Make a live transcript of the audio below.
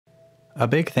A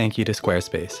big thank you to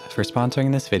Squarespace for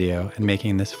sponsoring this video and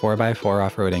making this 4x4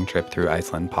 off-roading trip through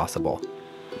Iceland possible.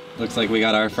 Looks like we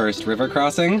got our first river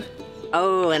crossing.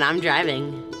 Oh, and I'm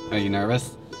driving. Are you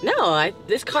nervous? No,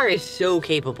 this car is so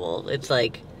capable. It's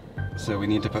like... So we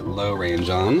need to put low range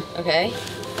on. Okay.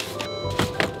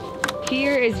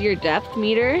 Here is your depth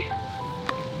meter.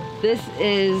 This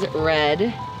is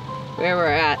red, where we're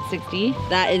at 60.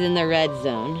 That is in the red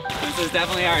zone. This is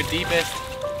definitely our deepest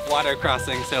water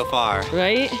crossing so far.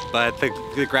 Right? But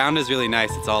the ground is really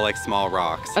nice. It's all like small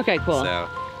rocks. Okay, cool. So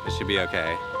it should be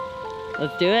okay.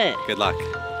 Let's do it. Good luck.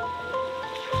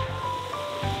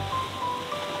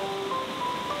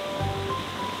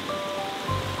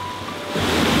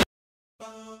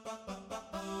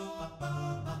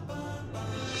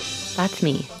 That's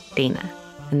me, Dana,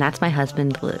 and that's my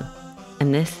husband, Blue.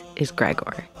 And this is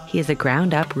Gregor. He is a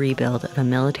ground-up rebuild of a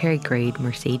military-grade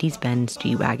Mercedes-Benz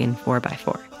G-wagon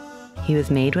 4x4. He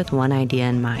was made with one idea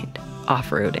in mind: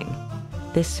 off-roading.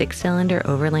 This 6-cylinder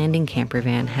Overlanding camper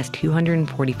van has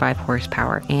 245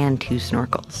 horsepower and 2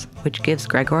 snorkels, which gives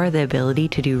Gregor the ability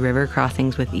to do river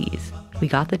crossings with ease. We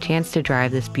got the chance to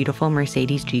drive this beautiful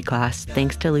Mercedes G-Class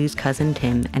thanks to Lou's cousin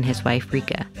Tim and his wife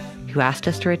Rike, who asked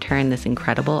us to return this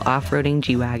incredible off-roading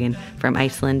G-Wagon from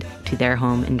Iceland to their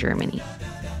home in Germany.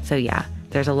 So yeah,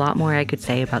 there's a lot more I could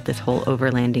say about this whole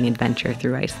overlanding adventure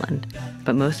through Iceland,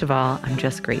 but most of all, I'm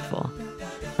just grateful.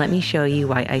 Let me show you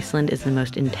why Iceland is the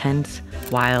most intense,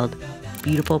 wild,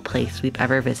 beautiful place we've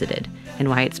ever visited, and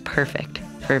why it's perfect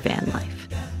for van life.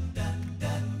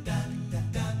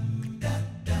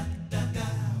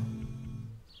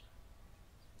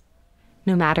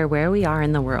 No matter where we are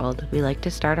in the world, we like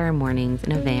to start our mornings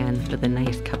in a van with a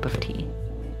nice cup of tea.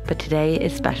 But today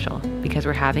is special because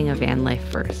we're having a van life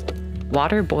first.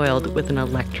 Water boiled with an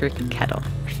electric kettle.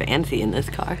 Fancy in this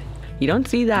car. You don't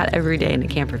see that every day in a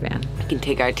camper van. We can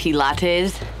take our tea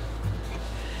lattes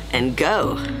and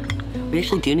go. We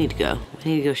actually do need to go.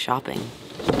 We need to go shopping.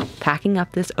 Packing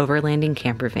up this overlanding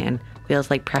camper van feels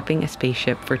like prepping a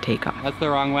spaceship for takeoff. That's the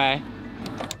wrong way.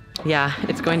 Yeah,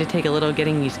 it's going to take a little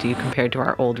getting used to compared to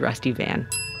our old rusty van.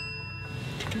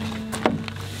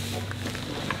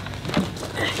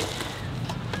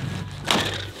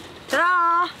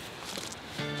 Ta-da!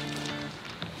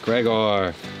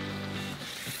 Gregor.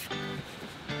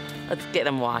 Let's get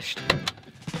them washed.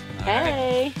 All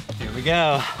Hey! right, here we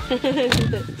go.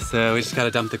 So we just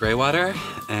gotta dump the gray water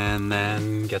and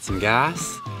then get some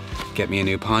gas, get me a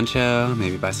new poncho,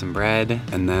 maybe buy some bread,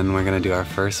 and then we're gonna do our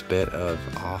first bit of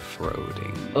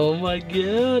off-roading. Oh my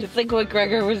god, it's like what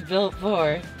Gregor was built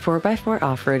for. 4x4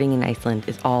 off-roading in Iceland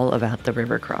is all about the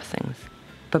river crossings.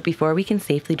 But before we can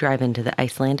safely drive into the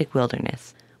Icelandic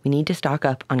wilderness, we need to stock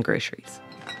up on groceries.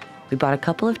 We bought a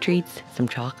couple of treats, some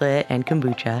chocolate and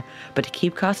kombucha, but to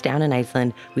keep costs down in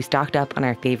Iceland, we stocked up on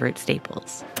our favorite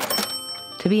staples.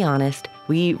 To be honest,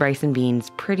 we eat rice and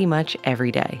beans pretty much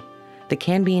every day. The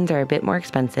canned beans are a bit more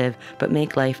expensive, but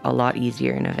make life a lot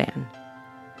easier in a van.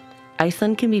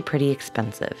 Iceland can be pretty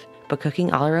expensive, but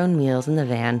cooking all our own meals in the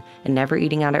van and never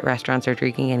eating out at restaurants or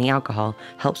drinking any alcohol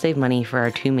helps save money for our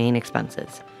 2 main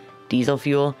expenses: diesel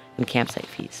fuel and campsite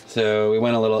fees. So we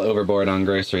went a little overboard on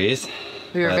groceries.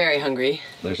 We were very hungry.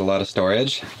 There's a lot of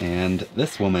storage, and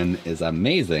this woman is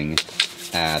amazing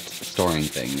at storing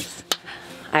things.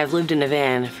 I've lived in a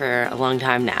van for a long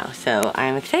time now, so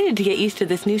I'm excited to get used to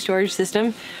this new storage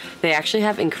system. They actually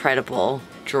have incredible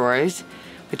drawers,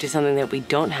 which is something that we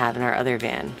don't have in our other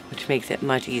van, which makes it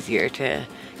much easier to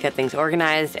get things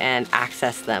organized and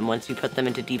access them. Once you put them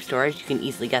into deep storage, you can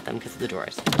easily get them because of the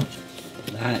drawers.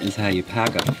 That is how you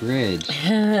pack a fridge.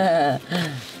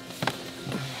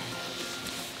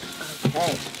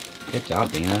 Okay. Good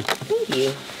job, Dana. Thank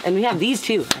you. And we have these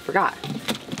too, I forgot.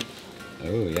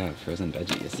 Oh yeah, frozen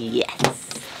veggies.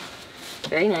 Yes.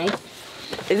 Very nice.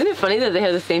 Isn't it funny that they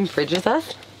have the same fridge as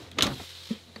us?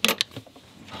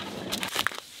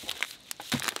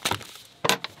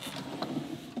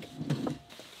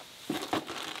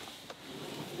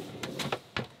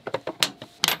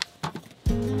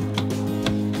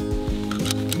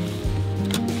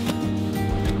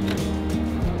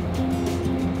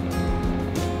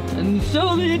 And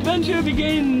so the adventure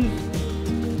begins!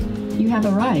 You have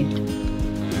arrived.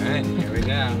 All right, here we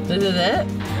go. This is it?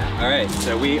 All right,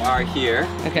 so we are here.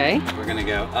 Okay. We're gonna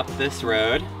go up this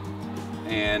road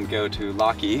and go to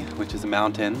Laki, which is a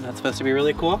mountain. That's supposed to be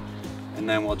really cool. And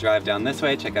then we'll drive down this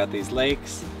way, check out these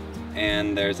lakes,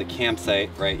 and there's a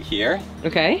campsite right here.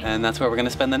 Okay. And that's where we're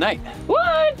gonna spend the night.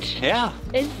 What? Yeah.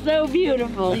 It's so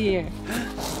beautiful here.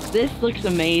 This looks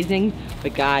amazing,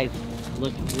 but guys,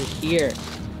 look at this here.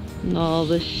 And all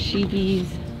the sheepies.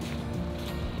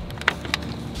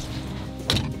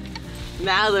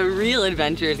 Now the real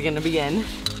adventure is gonna begin.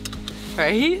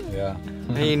 Right? Yeah.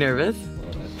 Are you nervous?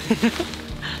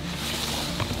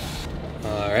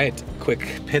 All right,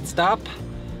 quick pit stop.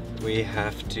 We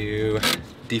have to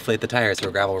deflate the tires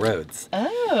for gravel roads.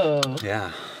 Oh.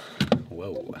 Yeah.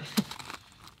 Whoa.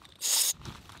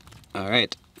 All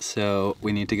right, so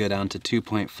we need to go down to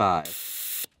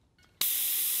 2.5.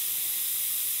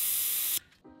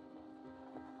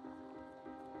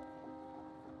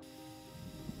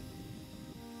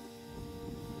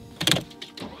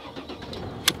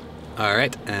 All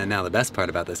right, and now the best part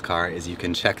about this car is you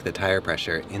can check the tire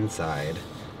pressure inside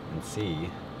and see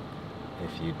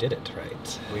if you did it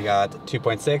right. We got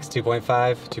 2.6, 2.5,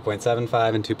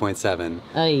 2.75, and 2.7.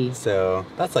 Aye. So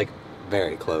that's like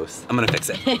very close. I'm gonna fix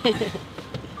it.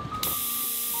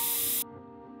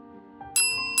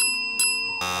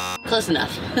 Close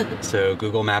enough. So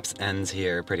Google Maps ends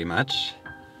here pretty much.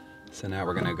 So now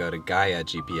we're gonna go to Gaia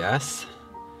GPS.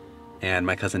 And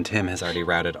my cousin Tim has already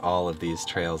routed all of these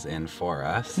trails in for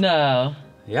us. No.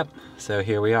 Yep, so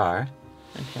here we are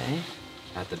Okay.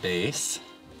 at the base.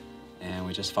 And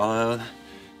we just follow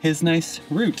his nice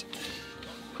route.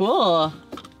 Cool.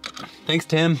 Thanks,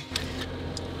 Tim.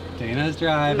 Dana's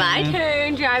driving. My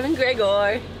turn driving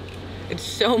Gregor. It's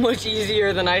so much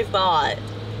easier than I thought.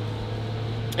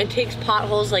 It takes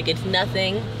potholes like it's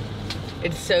nothing.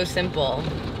 It's so simple.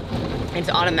 It's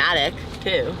automatic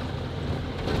too.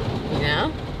 You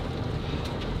know?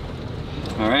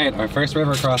 All right, our first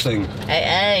river crossing.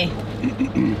 Hey,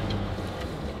 hey.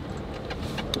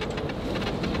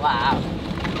 Wow.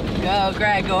 Go,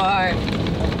 Gregor.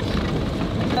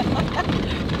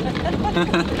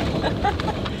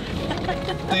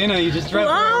 Dana, you just drove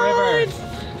through a river.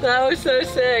 What? That was so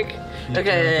sick. You drove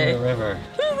Okay. through a river.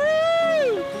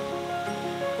 Woo-hoo!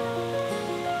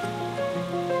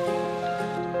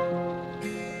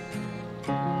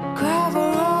 Gravel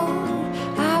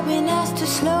road, I've been asked to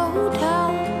slow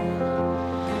down.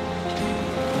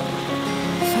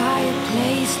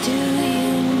 Fireplace, do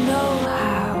you know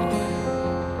how?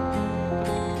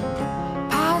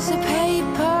 Piles of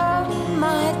paper,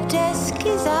 my desk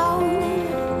is out.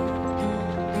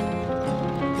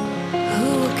 Who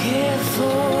will care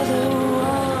for the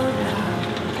world now?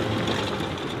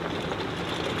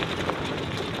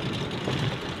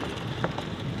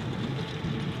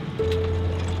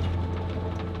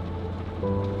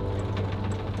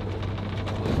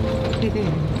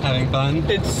 Having fun?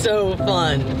 It's so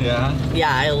fun. Yeah?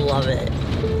 Yeah, I love it.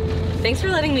 Thanks for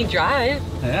letting me drive.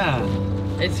 Yeah.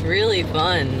 It's really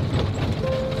fun.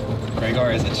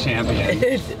 Gregor is a champion.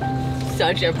 It's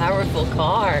such a powerful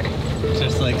car.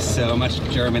 Just like so much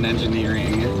German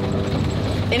engineering.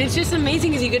 And it's just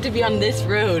amazing because you get to be on this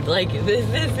road. Like, this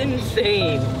is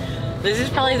insane. This is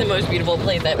probably the most beautiful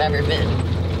place I've ever been.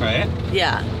 Right?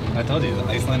 Yeah. I told you,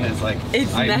 Iceland is like,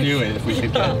 It's I nice. knew it. If we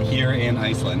could get here in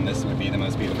Iceland, this would be the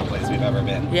most beautiful place we've ever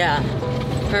been. Yeah,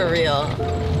 for real.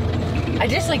 I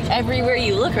just like everywhere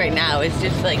you look right now, it's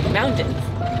just like mountains.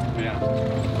 Yeah.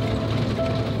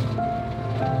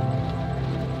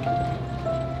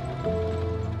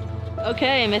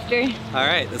 Okay, mister. All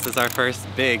right, this is our first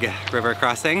big river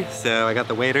crossing. So I got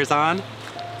the waders on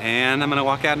and I'm gonna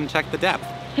walk out and check the depth.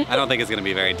 I don't think it's gonna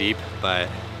be very deep, but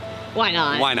Why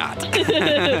not? why not?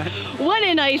 One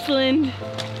in Iceland.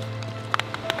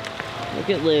 Look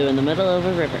at Lou in the middle of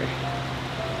a river.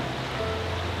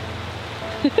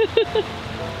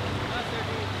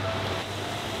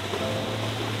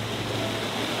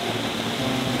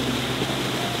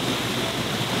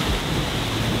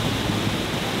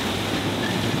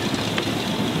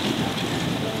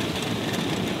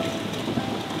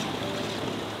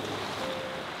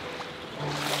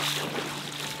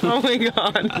 Oh my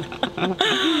god.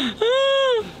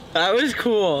 That was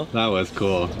cool. That was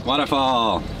cool.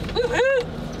 Waterfall.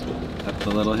 Up the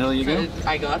little hill you go.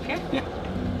 I go up here? Yeah.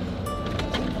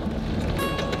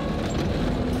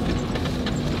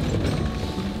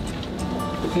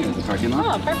 Here's the parking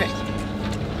lot. Oh, perfect.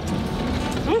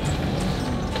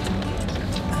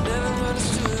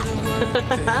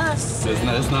 Isn't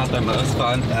this not the most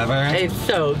fun ever? It's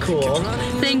so cool.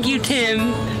 Thank you,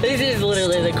 Tim. This is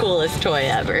literally the coolest toy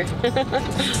ever.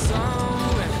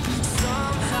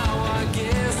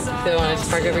 So, want us to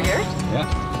park over here? Yeah.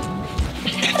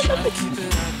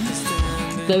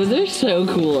 Those are so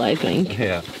cool, I think.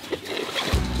 Yeah.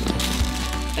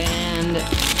 And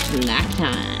snack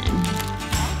time.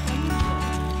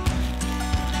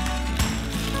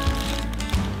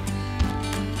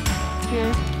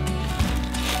 Here.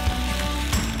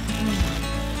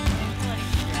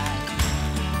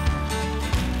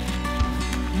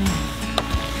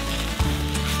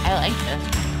 I like this.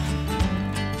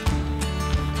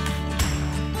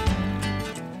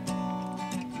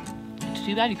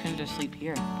 too bad you couldn't just sleep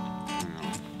here.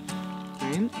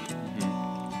 Right?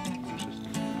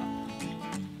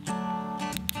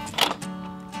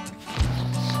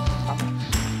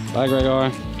 Bye, Gregor.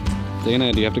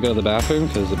 Dana, do you have to go to the bathroom?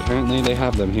 Because apparently they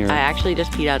have them here. I actually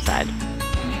just peed outside.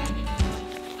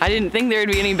 I didn't think there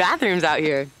would be any bathrooms out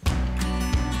here.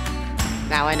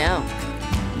 Now I know.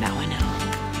 Now I know.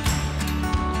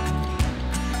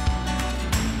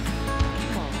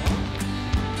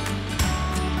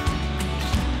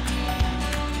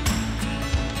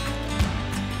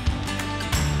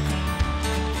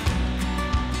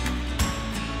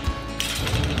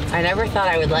 I never thought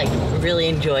I would like really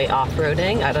enjoy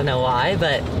off-roading. I don't know why,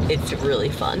 but it's really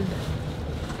fun.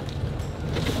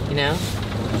 You know?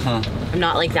 Uh-huh. I'm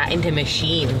not like that into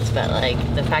machines, but like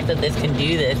the fact that this can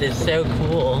do this is so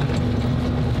cool.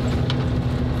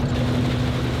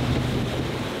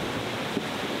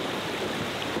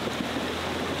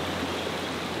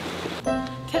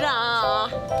 Ta-da!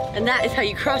 And that is how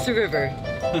you cross a river.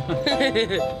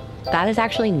 That is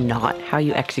actually not how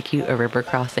you execute a river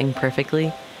crossing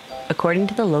perfectly. According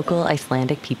to the local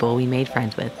Icelandic people we made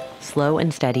friends with, slow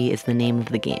and steady is the name of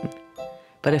the game.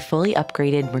 But a fully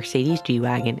upgraded Mercedes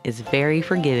G-Wagon is very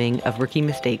forgiving of rookie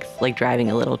mistakes like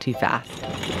driving a little too fast.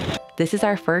 This is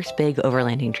our first big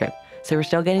overlanding trip, so we're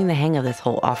still getting the hang of this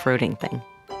whole off-roading thing.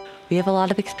 We have a lot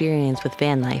of experience with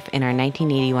van life in our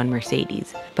 1981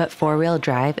 Mercedes, but four-wheel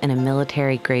drive in a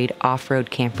military-grade off-road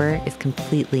camper is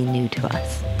completely new to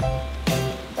us.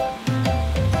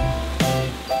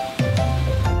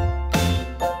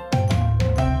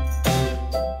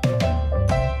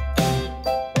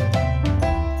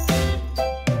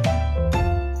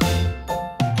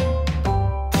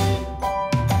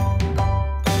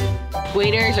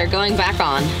 Waders are going back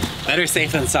on. Better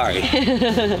safe than sorry.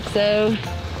 So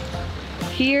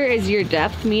here is your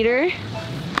depth meter.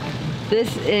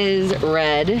 This is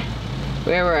red,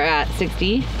 where we're at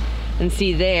 60. And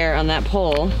see there on that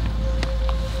pole,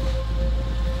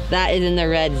 that is in the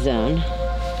red zone.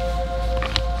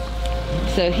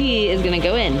 So he is gonna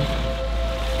go in.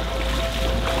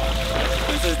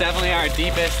 This is definitely our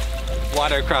deepest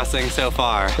water crossing so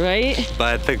far. Right?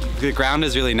 But the ground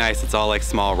is really nice. It's all like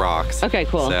small rocks. Okay,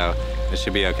 cool. So it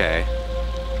should be okay.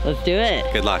 Let's do it.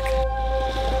 Good luck.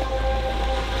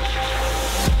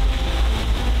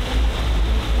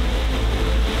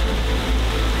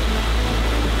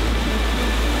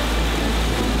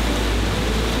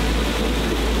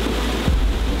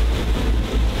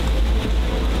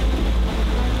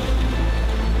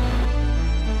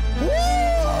 Woo!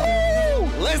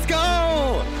 Let's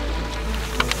go!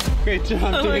 Great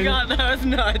job, Oh my dude. god, that was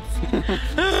nuts.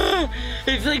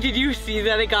 It's like, did you see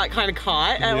that it got kind of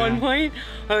caught at one point?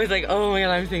 I was like, oh my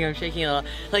god, I'm shaking a lot.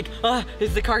 Like, oh,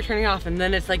 is the car turning off? And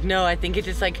then it's like, no, I think it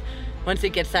just like, once it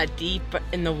gets that deep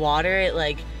in the water, it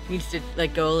like needs to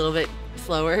like go a little bit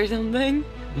slower or something.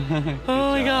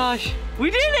 Oh my gosh,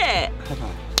 we did it!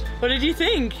 What did you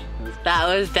think? That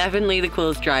was definitely the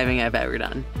coolest driving I've ever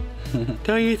done.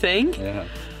 Don't you think? Yeah.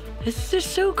 This is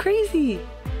just so crazy.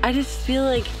 I just feel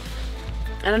like,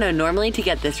 I don't know, normally to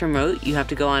get this remote, you have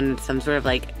to go on some sort of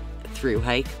like through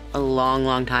hike, a long,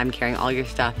 long time carrying all your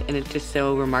stuff. And it's just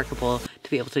so remarkable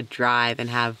to be able to drive and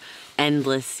have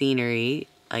endless scenery,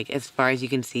 like as far as you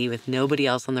can see with nobody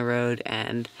else on the road,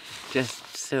 and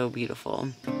just so beautiful.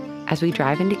 As we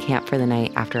drive into camp for the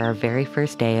night after our very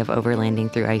first day of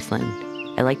overlanding through Iceland,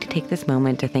 I'd like to take this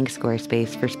moment to thank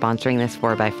Squarespace for sponsoring this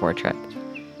 4x4 trip.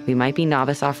 We might be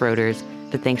novice off-roaders,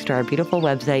 but thanks to our beautiful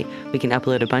website, we can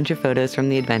upload a bunch of photos from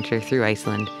the adventure through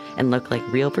Iceland and look like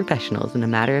real professionals in a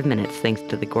matter of minutes thanks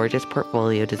to the gorgeous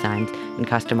portfolio designs and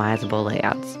customizable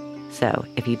layouts. So,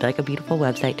 if you'd like a beautiful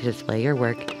website to display your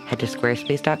work, head to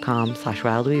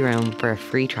squarespace.com/wildweroam for a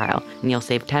free trial, and you'll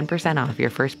save 10% off your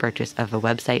first purchase of a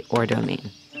website or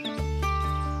domain.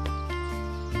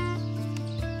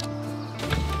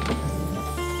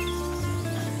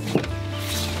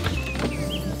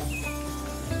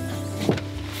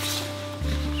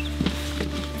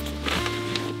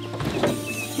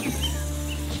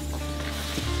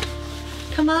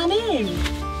 Come on in.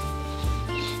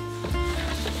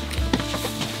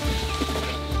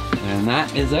 And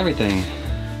that is everything.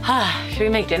 Should we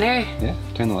make dinner? Yeah,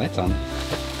 turn the lights on.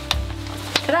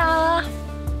 Ta-da!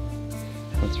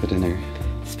 What's for dinner?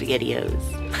 SpaghettiOs.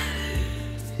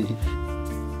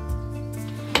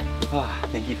 Oh,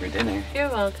 thank you for dinner. You're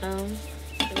welcome.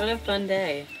 What a fun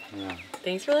day. Yeah.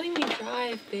 Thanks for letting me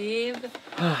drive, babe.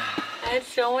 I had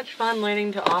so much fun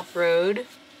learning to off-road.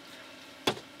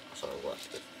 So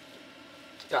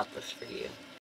got this for you.